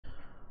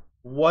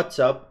What's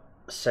up,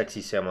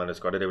 sexy SamDaDude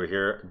Squad? Over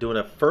here doing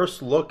a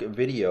first look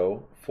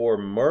video for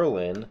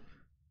Merlin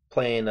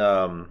playing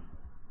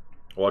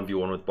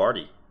 1v1 with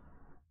Bardy.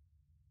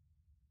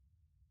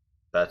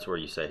 That's where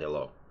you say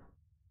hello.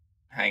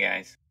 Hi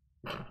guys.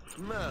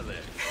 Merlin.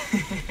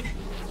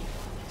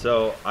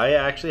 So I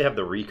actually have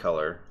the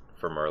recolor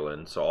for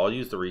Merlin, so I'll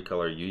use the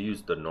recolor, you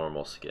use the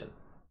normal skin.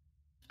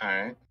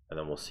 Alright. And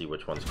then we'll see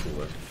which one's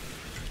cooler.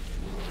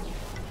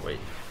 Wait.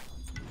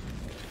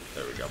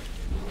 There we go.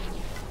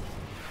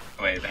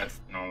 Wait, that's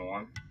the normal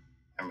one.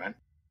 Never mind.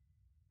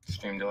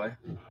 Stream delay.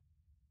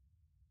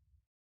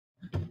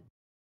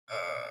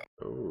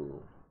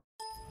 Ooh.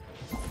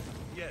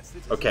 Yes,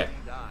 Okay.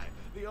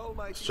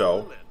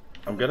 So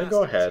I'm gonna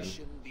go ahead.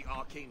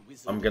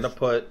 I'm gonna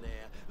put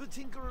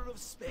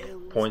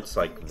points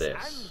like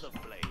this.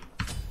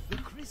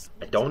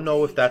 I don't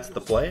know if that's the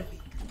play,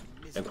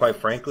 and quite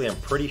frankly, I'm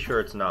pretty sure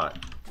it's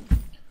not.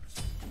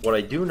 What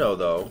I do know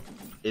though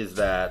is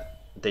that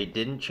they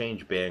didn't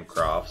change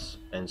Bancrofts,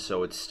 and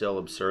so it's still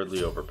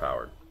absurdly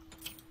overpowered.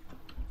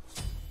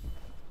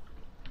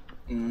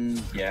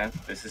 Yeah,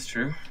 this is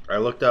true. I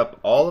looked up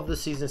all of the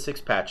Season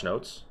 6 patch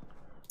notes,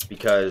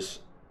 because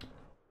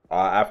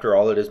after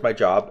all, it is my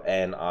job,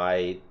 and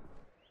I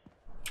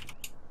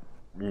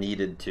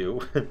needed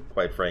to,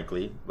 quite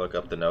frankly, look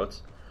up the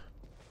notes.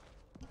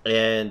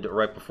 And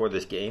right before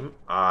this game,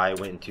 I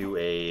went into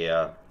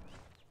a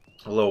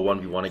little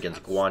 1v1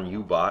 against Guan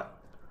Yu Bot,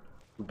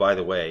 who, by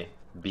the way,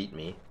 beat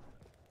me.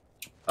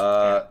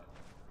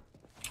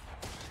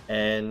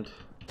 And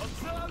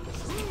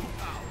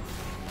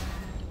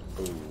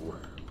ooh.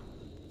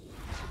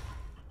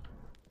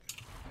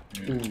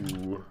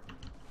 Ooh.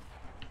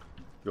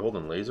 You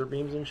holding laser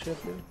beams and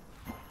shit, dude?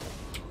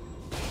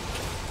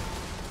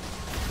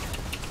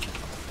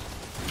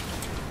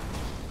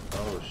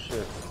 Oh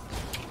shit.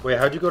 Wait,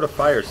 how'd you go to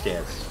fire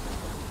stance?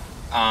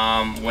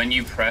 When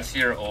you press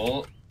your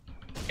ult,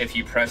 if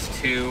you press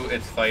 2,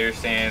 it's fire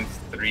stance,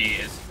 3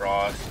 is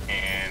frost,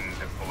 and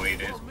the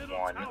void is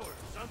 1.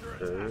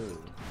 Ooh.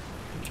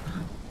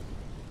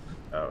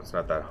 Oh, it's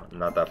not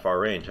that far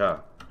range, huh?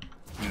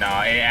 No,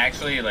 it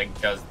actually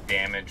like does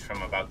damage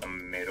from about the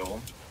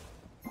middle.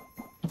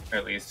 Or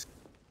at least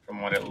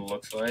from what it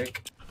looks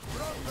like.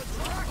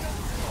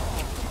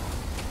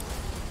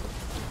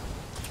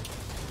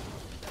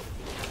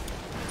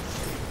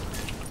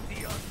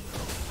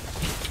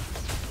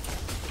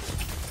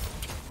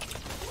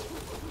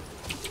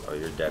 Oh,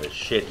 you're dead as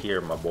shit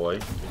here, my boy.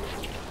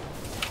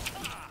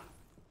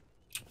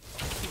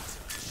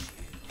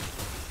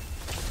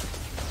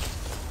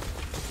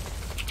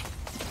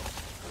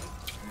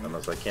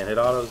 Unless I can't hit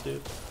autos,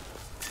 dude.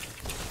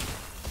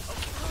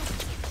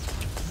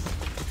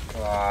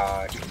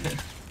 Fuck.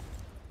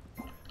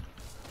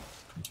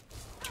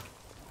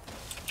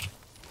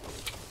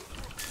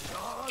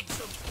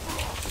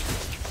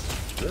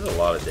 There's a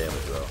lot of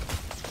damage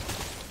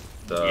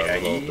though.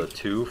 The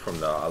 2 from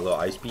the little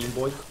ice beam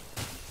boy.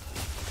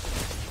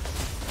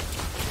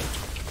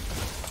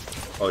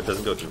 Oh, it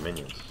doesn't go through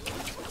minions.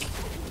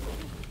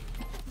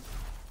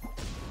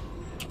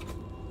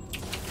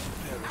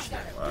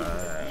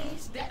 Wow.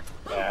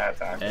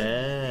 That's accurate.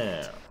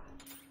 Damn.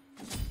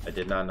 I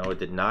did not know it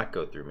did not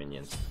go through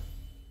minions.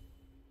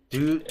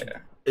 Dude, Yeah.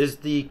 Is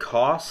the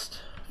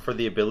cost for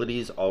the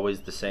abilities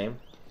always the same?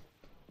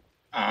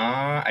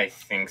 I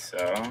think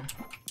so.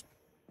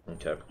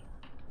 Okay.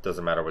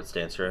 Doesn't matter what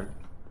stance you're in?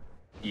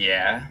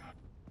 Yeah.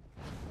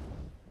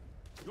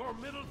 Your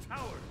middle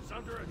tower is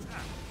under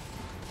attack.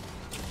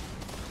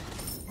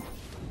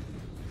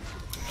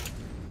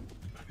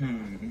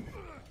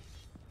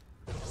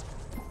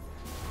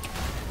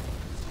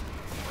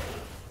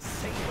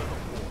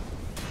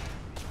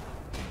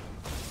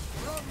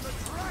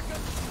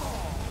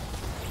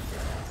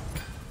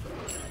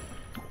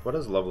 What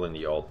does leveling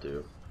the ult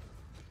do?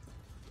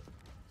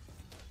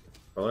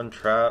 Merlin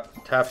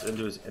taps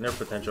into his inner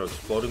potential,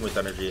 exploding with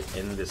energy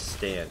in this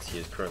stance he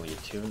is currently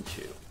attuned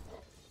to.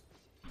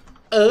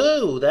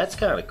 Oh, that's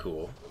kind of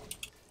cool.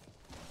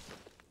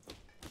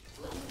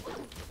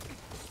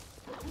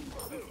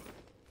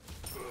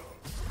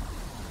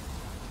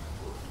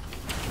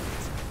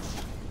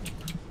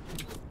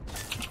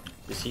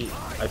 You see,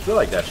 I feel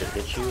like that should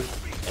hit you,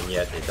 and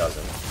yet it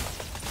doesn't.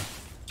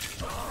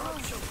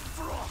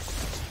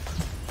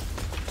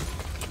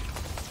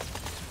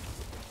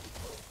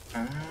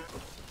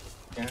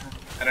 Yeah.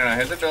 I don't know,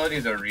 his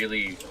abilities are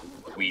really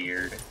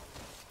weird.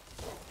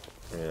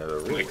 Yeah, they're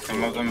really Like, some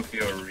cool, of them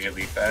feel really to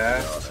be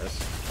fast.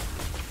 honest.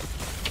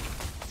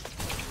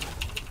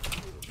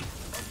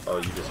 Oh,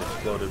 you just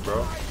exploded,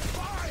 bro.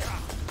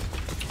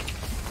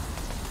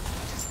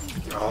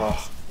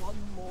 Oh.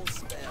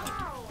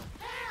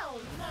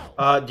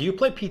 Do you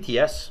play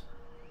PTS?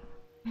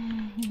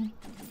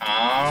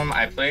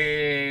 I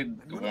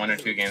played 1 or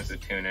 2 games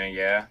of Tuna,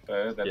 yeah,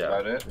 but that's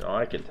about it. No,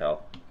 I can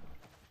tell.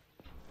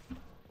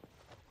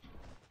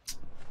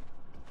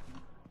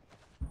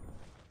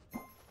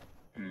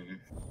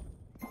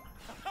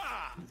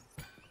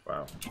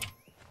 Wow.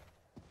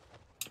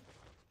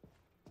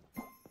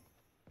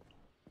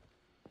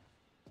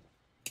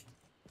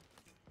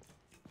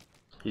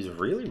 He's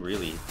really,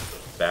 really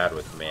bad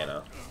with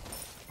mana.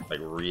 Like,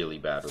 really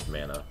bad with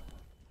mana.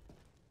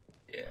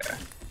 Yeah.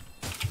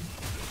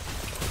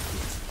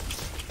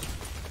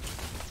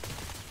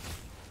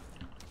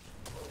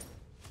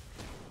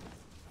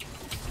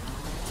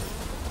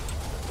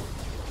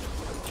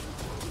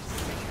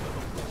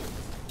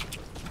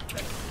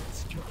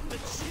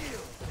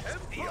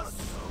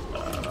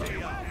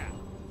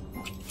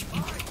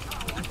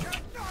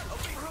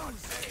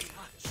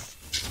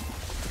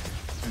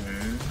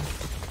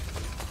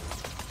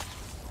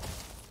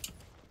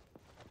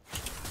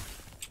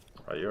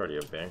 Oh, you already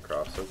have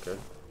Bancrofts, okay.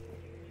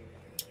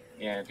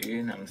 Yeah,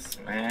 dude, I'm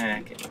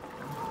smacking.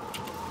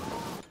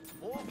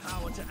 More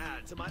power to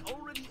add to my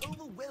already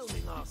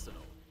overwhelming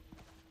arsenal.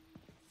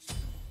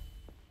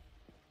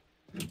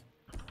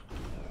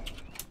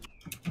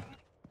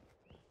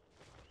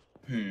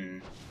 Your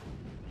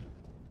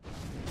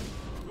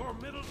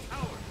middle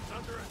tower is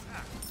under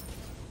attack.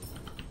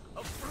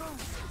 A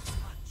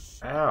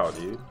frozen touch. Ow,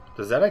 dude.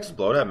 Does that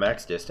explode at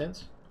max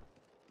distance?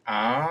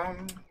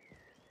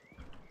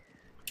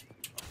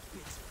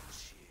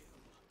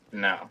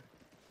 No.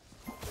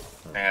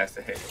 It has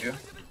to hit you.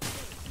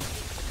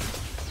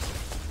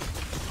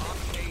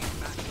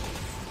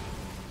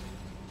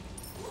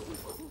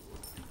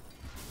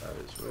 That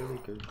is really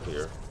good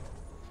clear.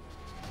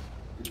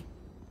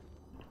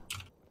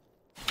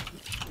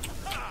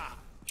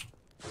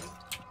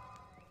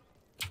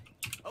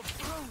 A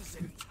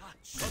frozen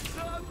touch.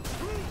 Observe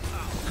true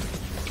power.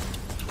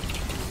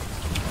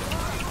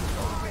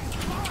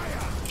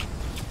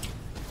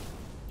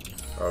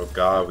 Oh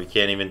god, we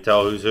can't even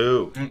tell who's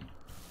who.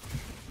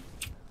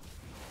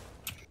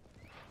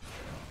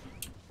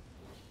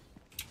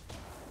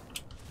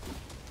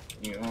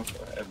 You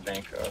also have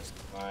Bancrofts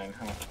line,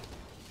 huh?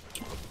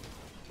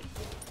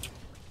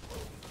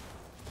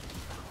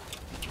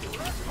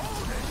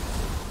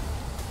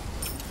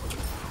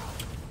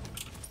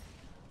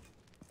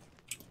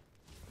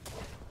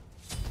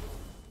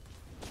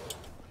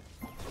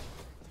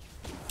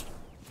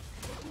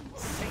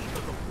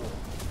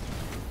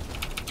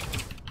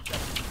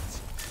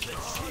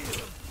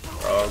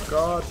 Oh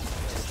god.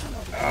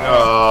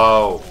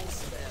 No.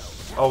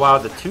 Oh wow,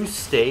 the 2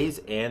 stays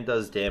and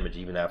does damage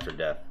even after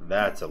death.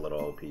 That's a little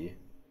OP.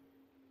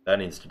 That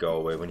needs to go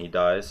away when he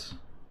dies.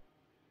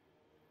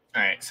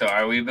 Alright, so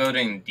are we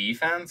building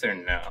defense or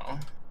no?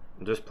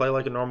 Just play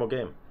like a normal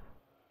game.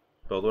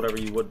 Build whatever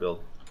you would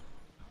build.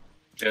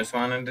 Just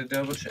wanted to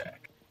double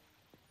check.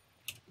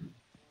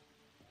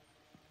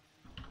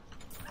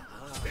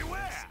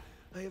 Beware!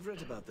 I have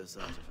read about this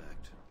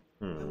artifact.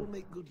 I will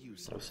make good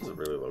use of it. This is a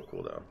really low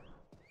cooldown.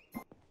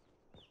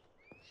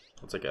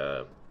 It's like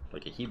a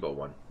Hebo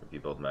one if you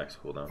build max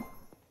cooldown.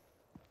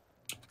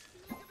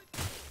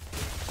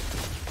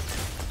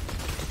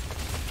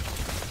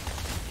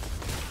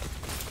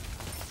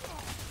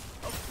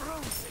 A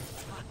frozen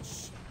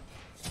touch.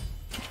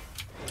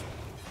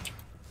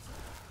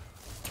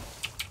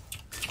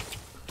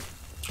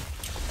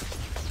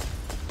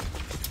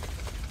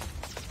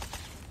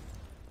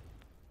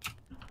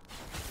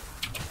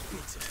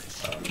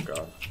 Oh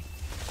god.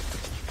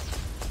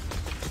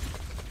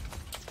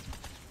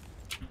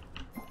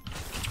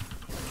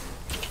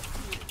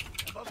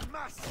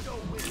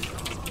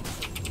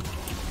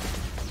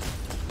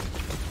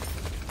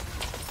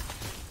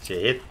 So you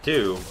hit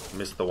 2,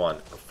 missed the 1.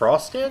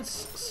 Frost stance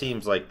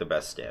seems like the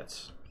best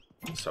stance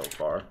so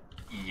far.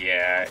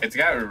 Yeah, it's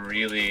got a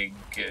really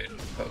good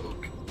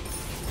poke.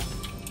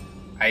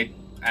 I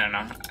don't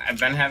know. I've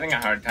been having a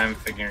hard time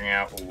figuring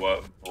out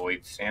what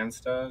Void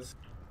Stance does.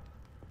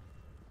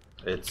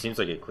 It seems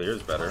like it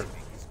clears better.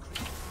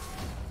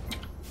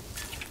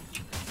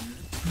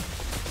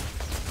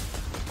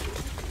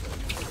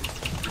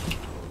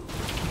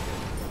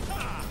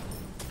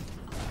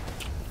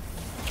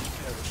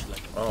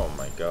 Oh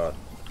my god.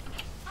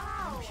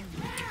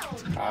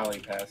 Poly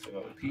passive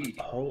OP.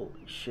 Holy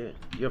shit.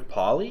 You have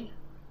Poly?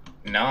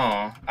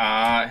 No,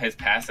 his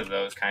passive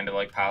though is kind of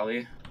like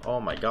Poly. Oh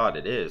my god,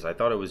 it is. I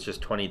thought it was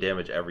just 20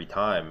 damage every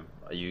time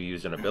you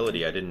use an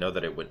ability. I didn't know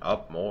that it went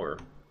up more.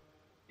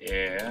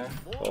 Yeah.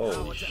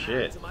 Holy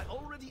shit.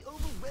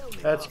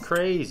 That's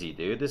crazy,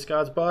 dude. This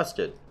guy's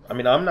busted. I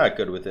mean, I'm not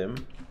good with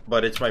him,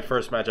 but it's my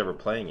first match ever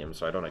playing him,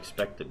 so I don't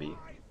expect to be.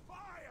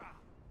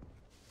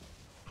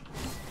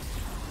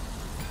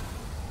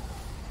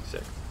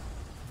 Sick.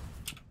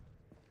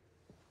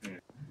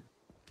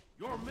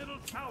 Your middle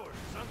tower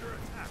is under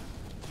attack.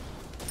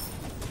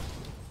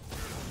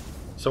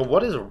 So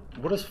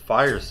what does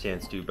Fire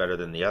Stance do better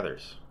than the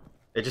others?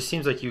 It just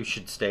seems like you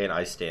should stay in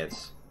Ice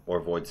Stance or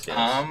Void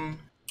Stance.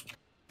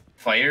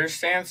 Fire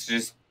Stance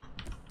just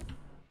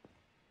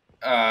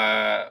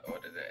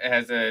what is it? It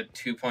has a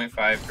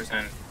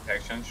 2.5%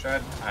 protection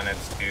shred on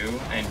its 2,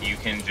 and you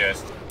can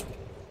just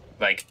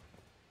like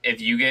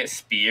if you get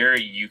Spear,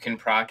 you can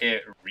proc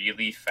it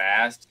really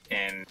fast,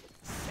 and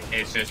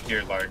it's just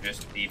your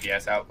largest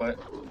DPS output.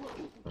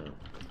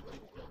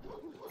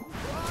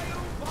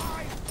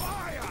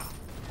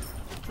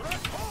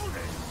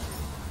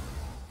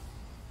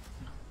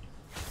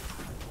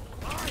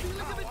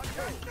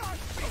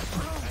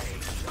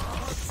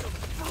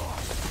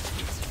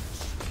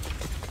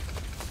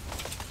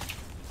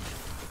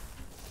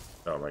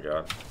 my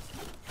god.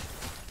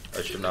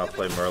 I should not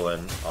play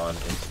Merlin on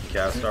instant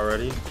cast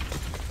already.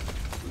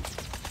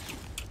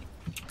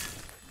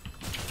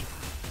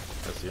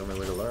 That's the only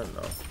way to learn,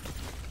 though.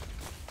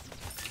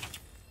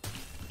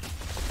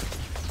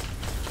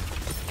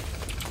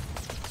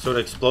 So it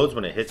explodes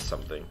when it hits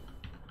something.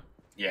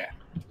 Yeah.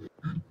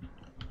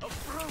 A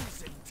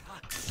frozen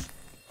touch.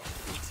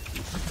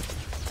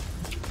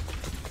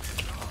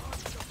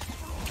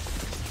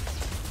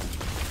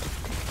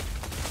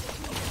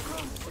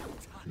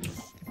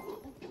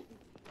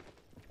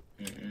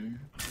 Mm-mm.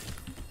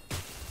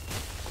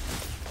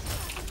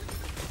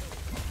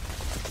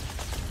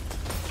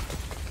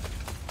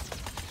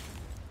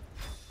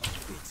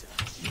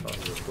 Oh,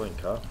 you blink,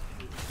 huh?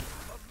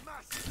 A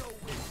master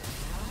wizard.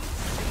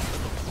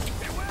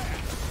 Beware.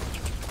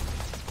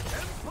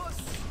 Tempus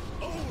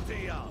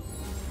odium.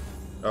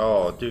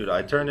 Oh, dude,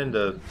 I turned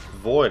into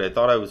void. I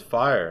thought I was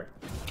fire.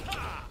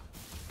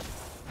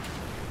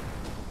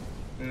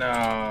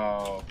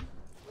 No.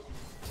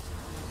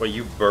 But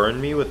you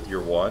burned me with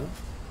your one?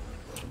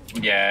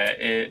 Yeah,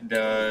 it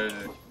does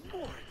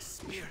More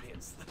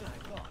experience than I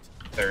thought.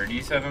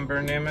 37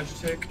 burn damage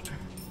tick.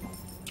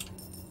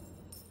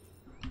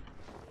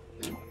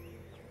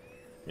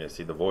 Yeah,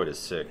 see, the void is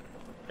sick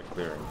at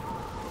clearing.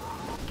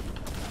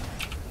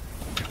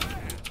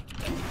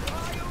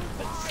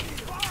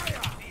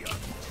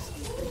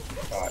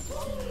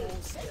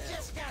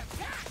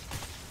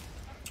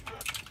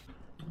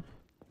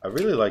 I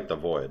really like the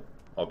void,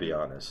 I'll be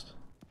honest.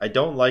 I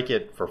don't like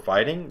it for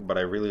fighting, but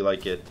I really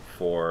like it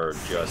for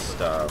just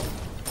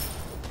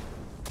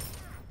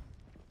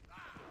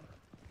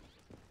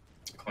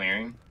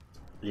Clearing.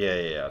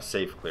 yeah,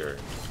 safe clearing.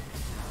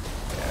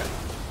 Yeah.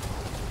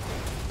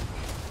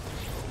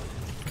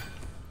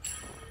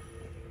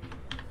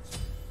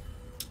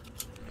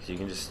 So you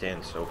can just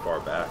stand so far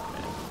back,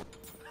 man.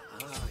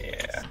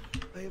 Yeah.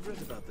 I have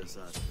read about this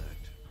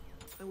artifact.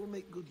 I will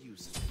make good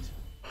use of it.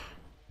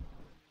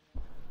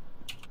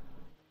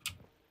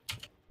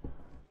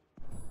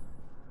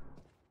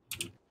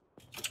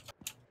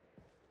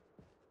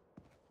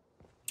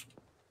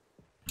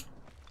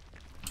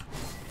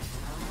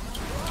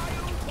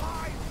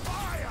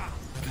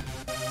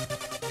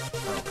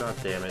 Oh, god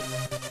damn it.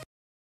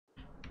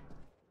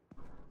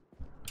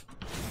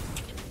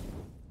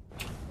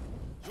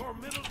 Your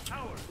middle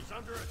tower is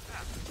under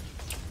attack.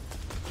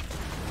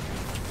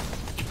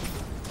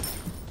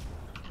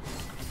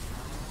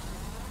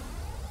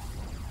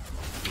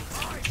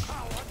 My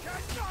power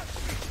cannot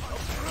be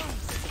controlled.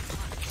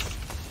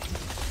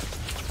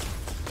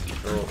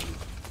 Oh.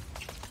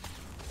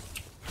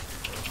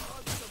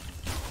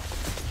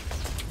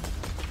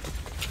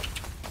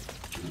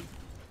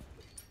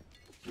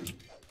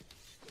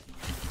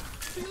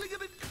 Feeling a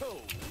bit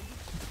cold?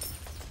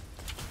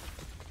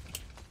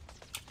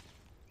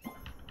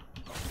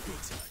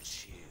 Bitter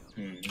chill.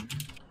 Mm.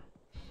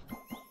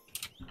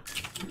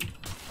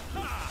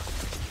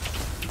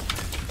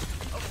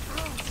 A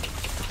frozen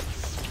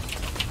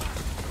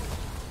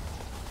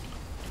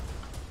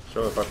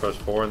So if I press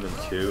 4 and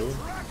then 2,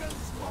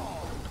 dragon's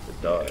maw.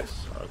 it does.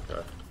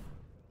 Okay.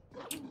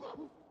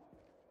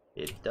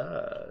 It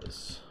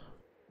does.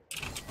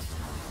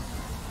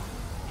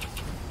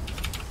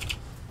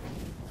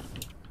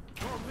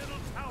 Your middle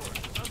tower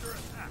is under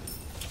attack.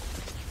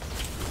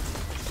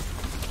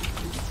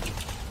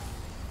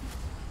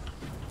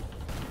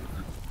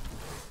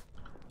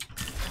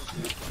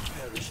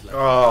 Perish like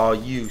Oh,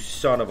 you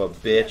son of a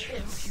bitch.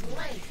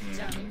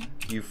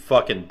 You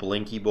fucking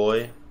blinky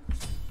boy.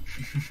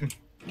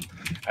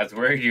 I was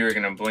worried you were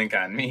gonna blink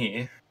on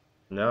me.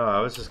 No, I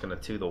was just gonna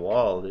 2 the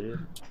wall, dude.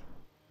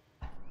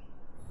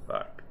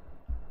 Fuck.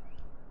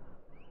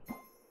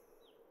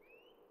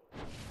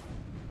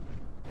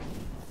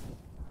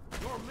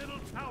 your middle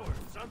tower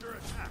is under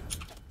attack.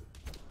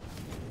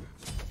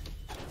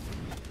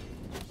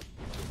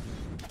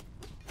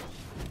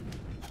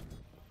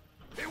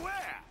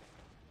 Beware!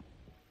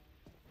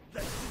 The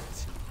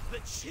heat, the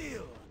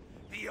chill,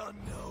 the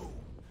unknown.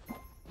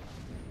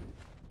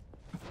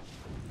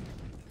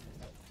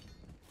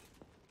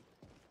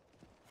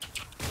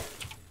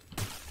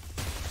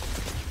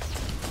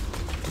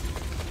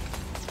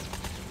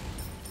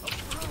 A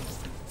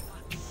frozen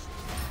touch.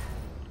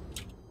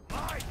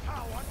 My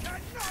power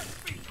cannot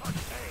be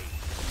contained.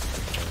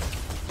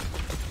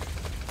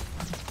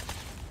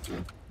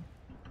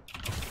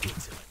 A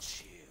bitter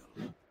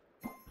chill.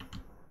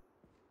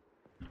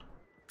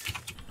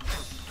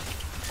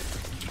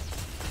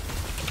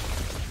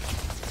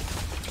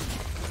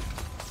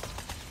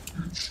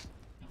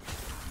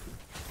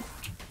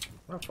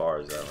 How far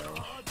is that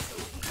range?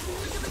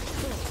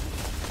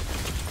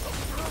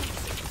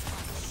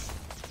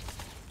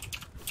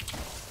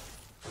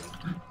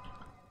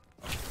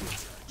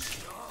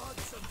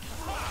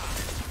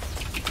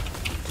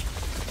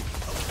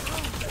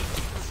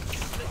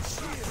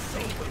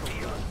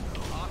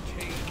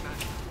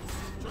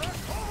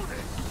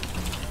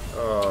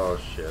 Oh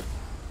shit.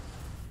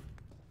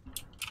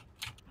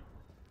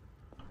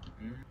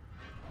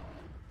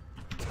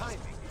 Timing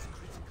is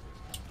critical.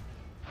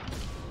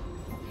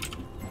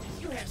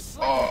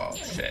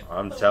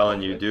 I'm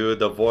telling you, dude,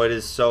 the Void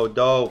is so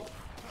dope.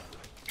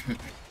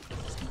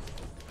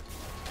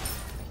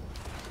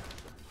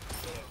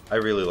 I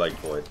really like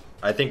Void.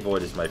 I think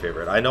Void is my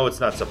favorite. I know it's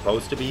not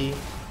supposed to be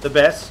the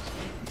best,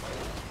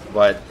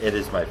 but it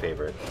is my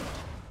favorite.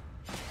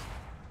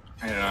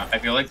 I don't know. I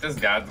feel like this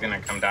god's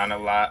gonna come down a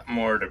lot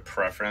more to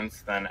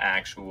preference than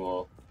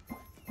actual.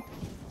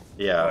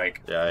 Yeah, like,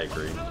 yeah, I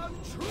agree. I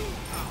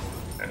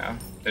don't know.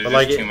 There's But just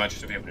like too much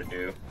to be able to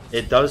do.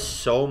 It does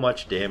so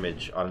much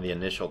damage on the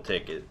initial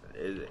tick.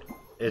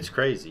 It's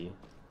crazy.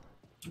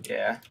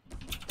 Yeah.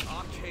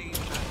 Arcane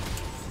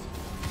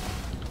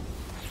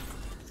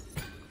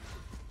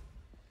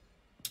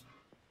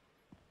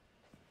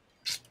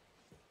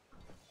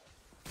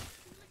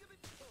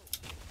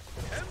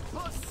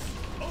Tempus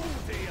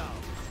Odium.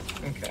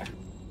 Okay.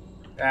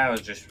 That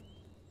was just.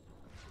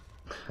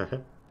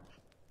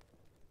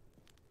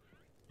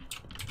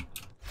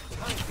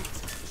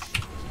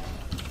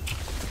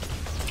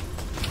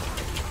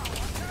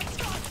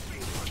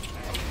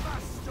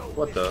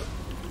 What the?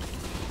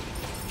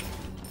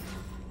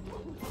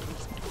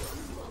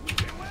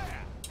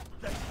 Beware!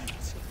 The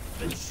heat,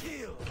 the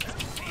chill, the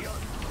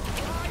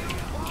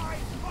fire,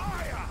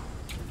 fire!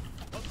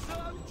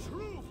 Observe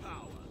true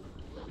power.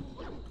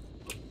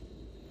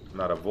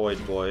 Not a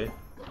Void boy.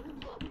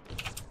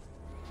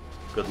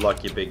 Good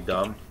luck, you big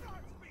dumb.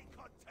 Not be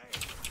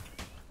contained.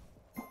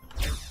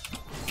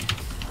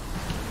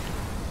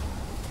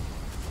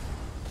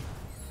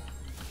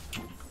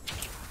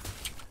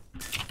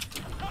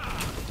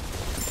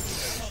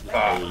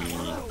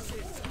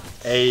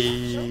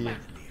 Hey.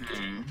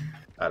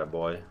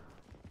 Attaboy.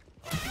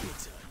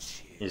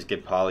 You just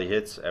get poly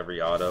hits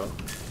every auto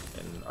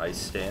and ice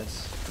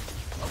stance.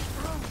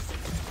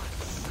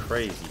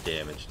 Crazy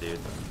damage, dude.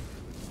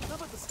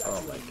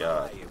 Oh my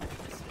god.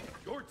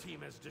 Your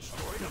team has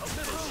destroyed a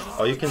middle.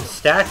 Oh, you can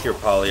stack your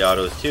poly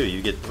autos too.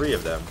 You get 3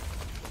 of them.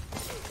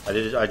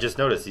 I just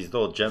noticed these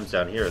little gems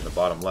down here in the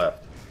bottom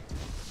left.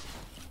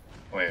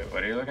 Wait,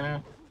 what are you looking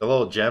at? The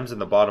little gems in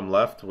the bottom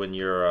left when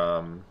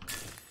you're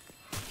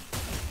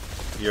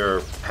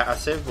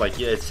passive, like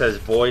it says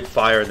void,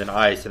 fire, and then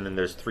ice, and then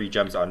there's 3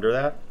 gems under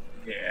that.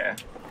 Yeah.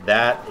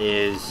 That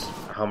is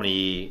how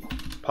many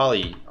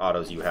poly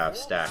autos you have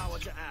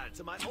stacked.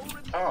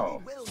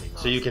 Oh.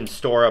 So you can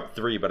store up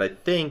 3, but I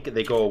think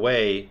they go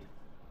away.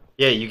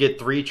 Yeah, you get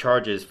 3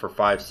 charges for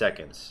 5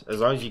 seconds as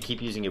long as you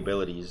keep using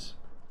abilities.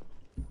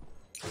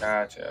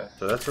 Gotcha.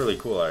 So that's really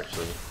cool,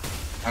 actually.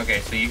 Okay,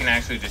 so you can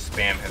actually just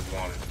spam his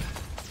one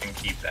and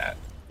keep that.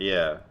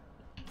 Yeah.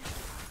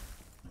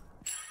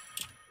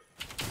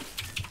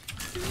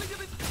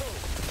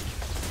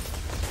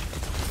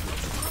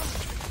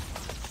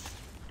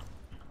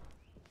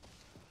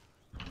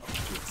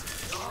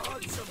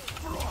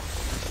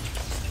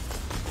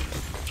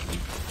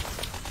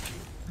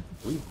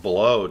 We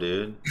blow,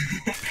 dude.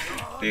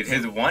 Dude,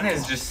 his one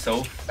is just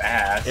so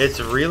fast. It's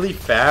really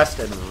fast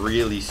and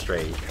really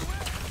straight.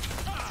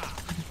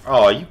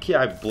 Oh, you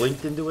can't. I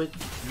blinked into it.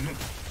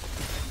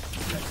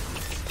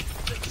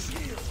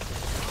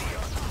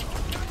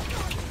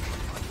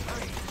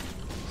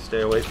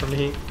 Stay away from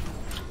me.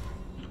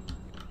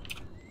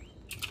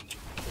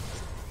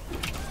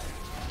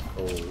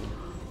 Oh.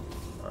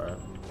 Alright.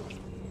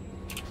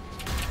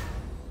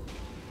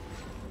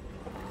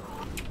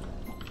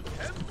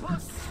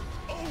 Tempus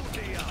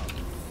Odium.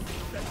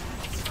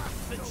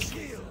 The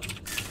chill,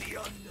 the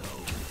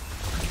unknown.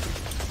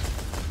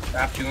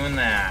 Stop doing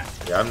that.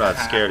 Yeah, I'm not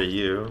scared of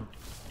you.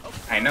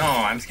 I know,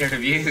 I'm scared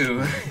of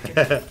you.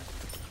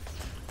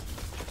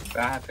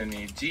 Stopping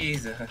me,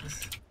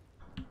 Jesus.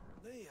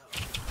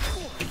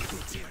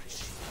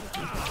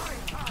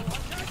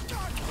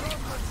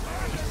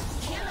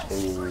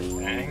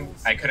 Dang.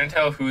 I couldn't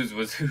tell whose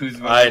was whose.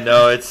 I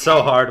know, it's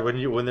so hard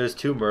when there's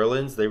 2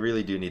 Merlins. They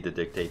really do need to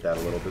dictate that a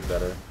little bit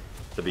better,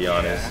 to be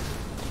honest.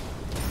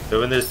 So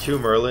when there's 2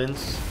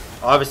 Merlins,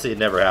 obviously it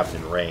never happened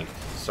in ranked,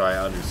 so I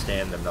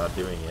understand them not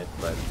doing it,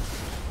 but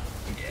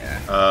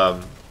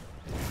yeah.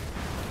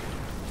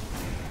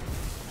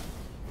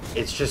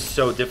 It's just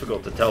so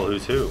difficult to tell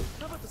who's who.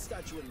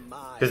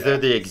 Because they're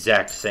the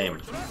exact same.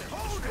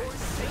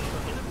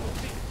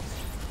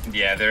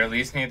 Yeah, there at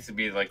least needs to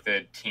be like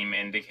the team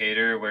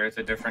indicator where it's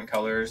a different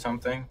color or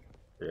something.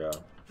 Yeah.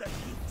 The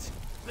heat,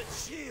 the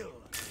chill,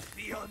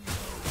 the unknown.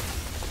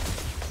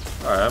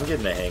 Alright, I'm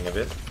getting the hang of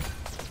it.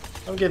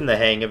 I'm getting the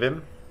hang of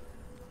him.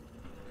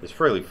 It's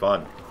really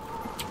fun.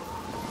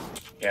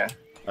 Yeah.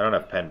 I don't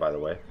have pen, by the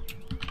way.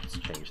 Let's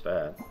change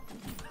that.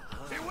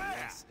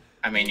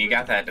 I mean, you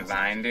got that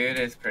divine, dude.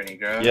 It's pretty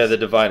gross. Yeah, the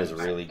divine is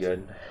really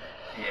good.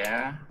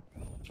 Yeah.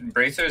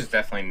 Bracer is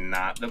definitely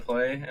not the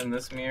play in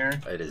this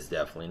mirror. It is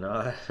definitely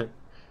not.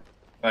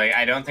 Like,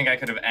 I don't think I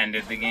could have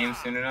ended the game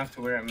soon enough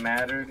to where it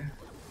mattered.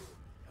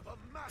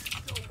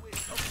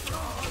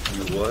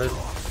 You would?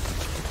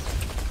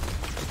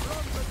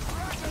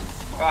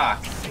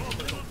 Fuck.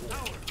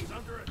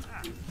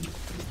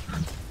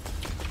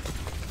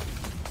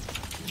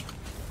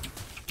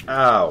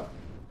 Ow.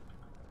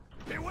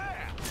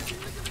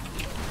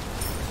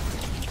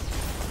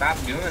 Stop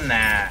doing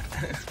that.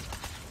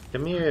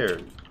 Come here.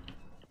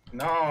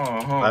 No.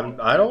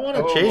 I don't want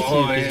to chase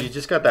you because you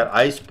just got that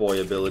ice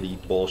boy ability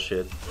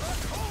bullshit.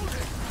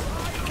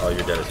 Oh,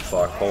 you're dead as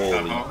fuck.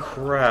 Holy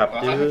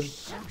crap, dude.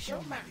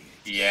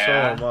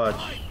 Yeah. So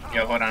much.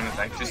 Yo, hold on a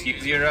sec. Just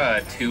use your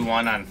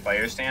 2-1 on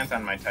fire stance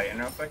on my Titan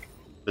real quick.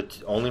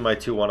 Only my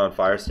 2-1 on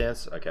fire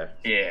stance? Okay.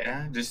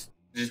 Yeah, just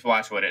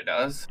watch what it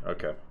does.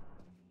 Okay.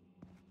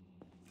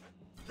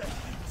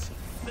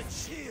 The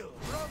chill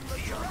from the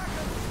dragon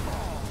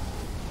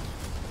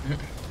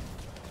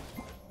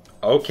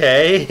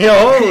Okay.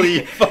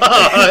 Holy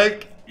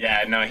fuck.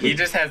 Yeah, no, he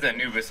just has that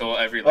Nubisol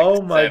every like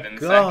Oh my 7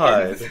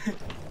 god. seconds.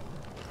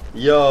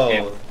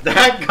 Yo,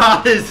 that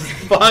god is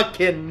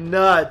fucking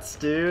nuts,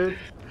 dude.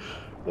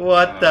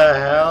 What the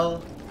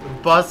hell?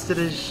 Busted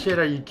as shit,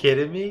 are you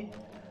kidding me?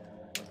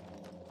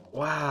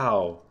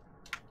 Wow.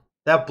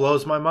 That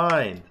blows my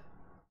mind.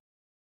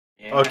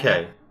 Yeah.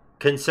 Okay.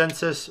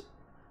 Consensus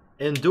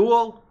in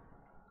Duel?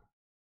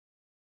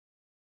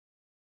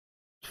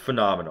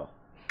 Phenomenal.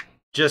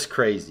 Just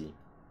crazy.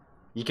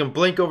 You can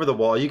blink over the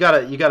wall. You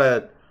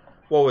gotta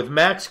well, with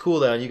max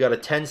cooldown, you got a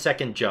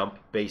 10-second jump,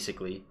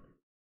 basically.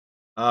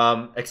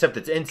 Except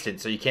it's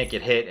instant, so you can't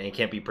get hit and you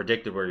can't be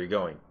predicted where you're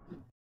going.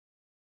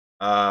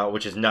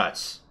 Which is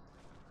nuts.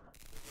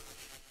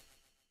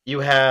 You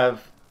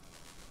have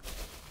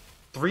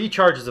 3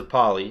 charges of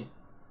poly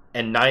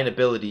and 9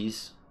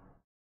 abilities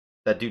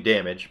that do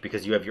damage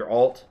because you have your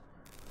ult,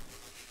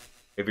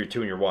 if you're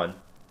 2 and you're 1,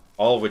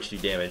 all of which do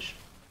damage.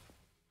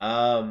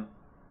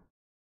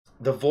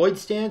 The void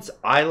stance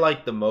I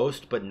like the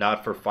most, but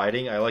not for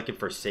fighting. I like it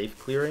for safe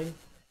clearing.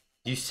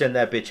 You send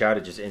that bitch out,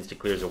 it just insta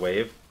clears a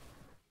wave.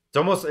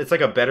 It's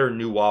like a better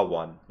Nuwa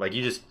one. Like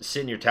you just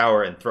sit in your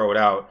tower and throw it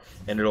out,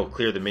 and it'll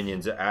clear the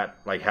minions at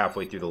like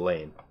halfway through the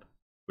lane,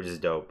 which is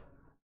dope.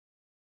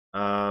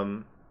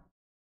 So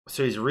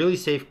he's really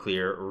safe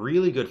clear,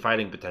 really good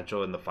fighting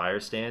potential in the fire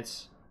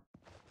stance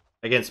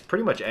against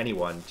pretty much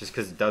anyone, just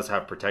because it does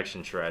have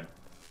protection shred.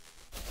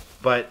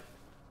 But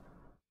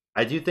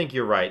I do think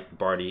you're right,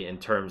 Bardy, in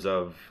terms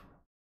of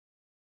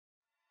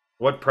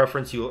what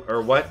preference you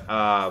or what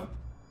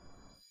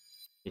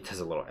it does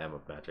a little M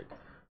of magic.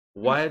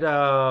 What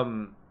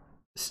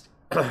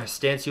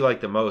stance you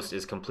like the most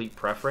is complete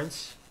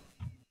preference,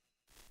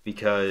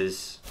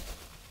 because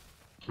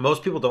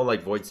most people don't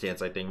like void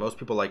stance. I think most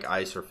people like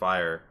ice or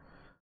fire.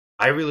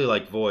 I really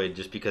like void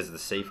just because of the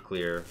safe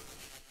clear.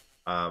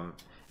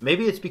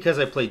 Maybe it's because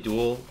I play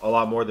duel a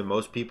lot more than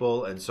most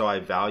people, and so I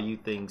value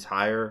things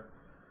higher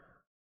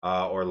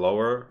or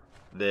lower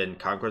than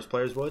conquest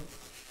players would.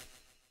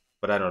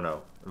 But I don't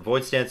know.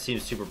 Void stance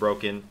seems super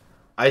broken.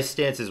 Ice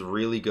stance is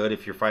really good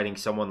if you're fighting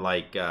someone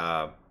like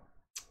oh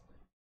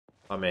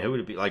man, who would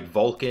it be? Like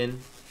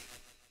Vulcan.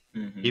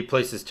 He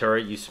places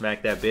turret, you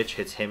smack that bitch,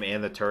 hits him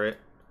and the turret.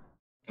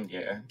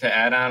 Yeah. To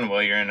add on,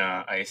 while you're in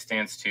ice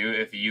stance too,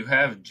 if you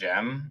have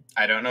gem,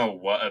 I don't know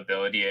what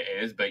ability it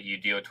is, but you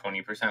deal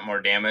 20%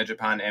 more damage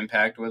upon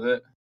impact with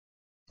it.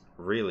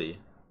 Really?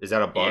 Is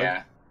that a bug?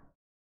 Yeah.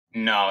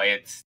 No,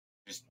 it's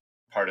just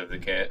part of the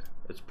kit.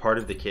 It's part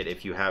of the kit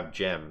if you have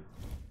gem.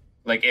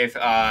 Like if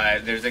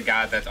there's a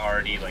god that's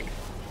already like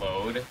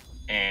flowed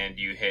and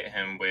you hit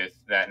him with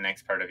that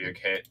next part of your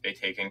kit, they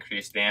take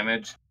increased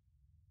damage.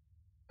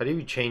 How do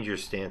you change your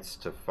stance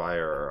to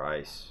fire or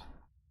ice?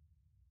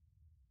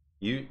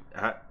 Do you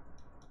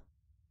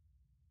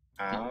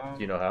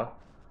know how?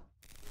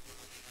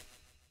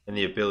 In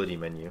the ability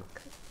menu.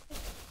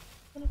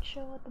 Did it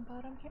show at the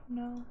bottom here?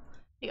 No.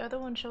 The other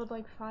one showed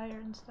like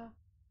fire and stuff.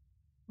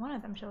 One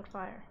of them showed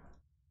fire.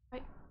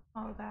 Like,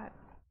 all that.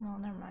 Well,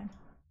 never mind.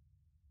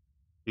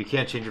 You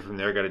can't change it from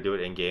there, gotta do it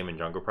in game in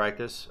jungle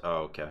practice? Oh,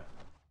 okay.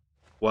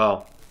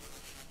 Well,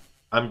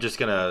 I'm just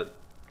gonna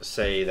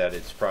say that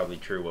it's probably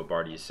true what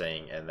Bardy is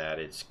saying, and that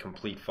it's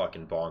complete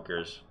fucking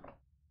bonkers.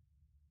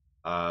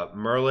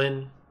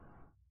 Merlin,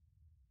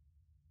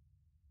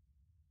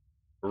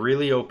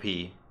 really OP,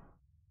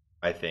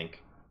 I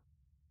think.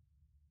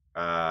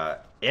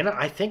 And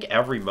I think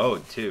every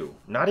mode too.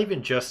 Not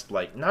even just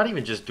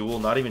duel,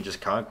 not even just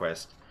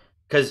conquest.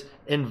 Because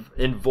in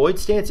void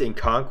stance in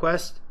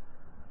conquest,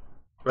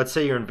 let's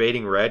say you're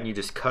invading red and you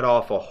just cut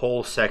off a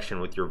whole section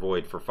with your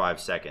void for 5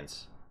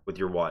 seconds with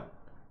your 1.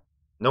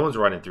 No one's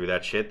running through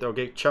that shit. They'll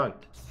get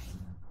chunked.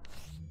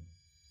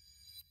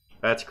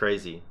 That's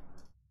crazy.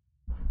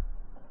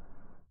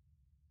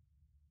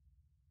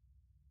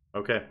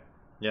 Okay.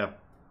 Yeah.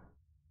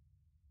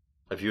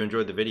 If you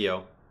enjoyed the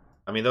video,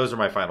 I mean, those are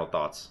my final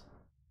thoughts.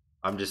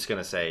 I'm just going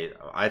to say,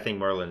 I think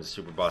Merlin is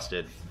super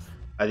busted.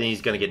 I think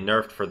he's going to get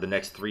nerfed for the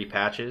next 3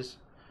 patches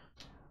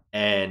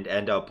and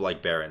end up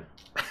like Baron.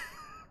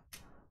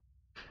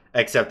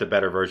 Except a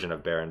better version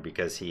of Baron,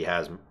 because he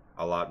has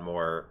a lot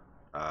more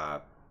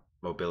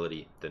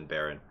mobility than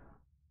Baron.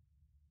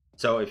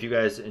 So if you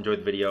guys enjoyed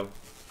the video,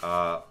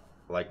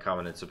 like,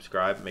 comment, and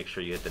subscribe. Make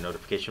sure you hit the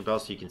notification bell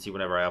so you can see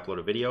whenever I upload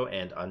a video.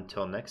 And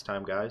until next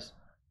time, guys,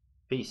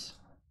 peace.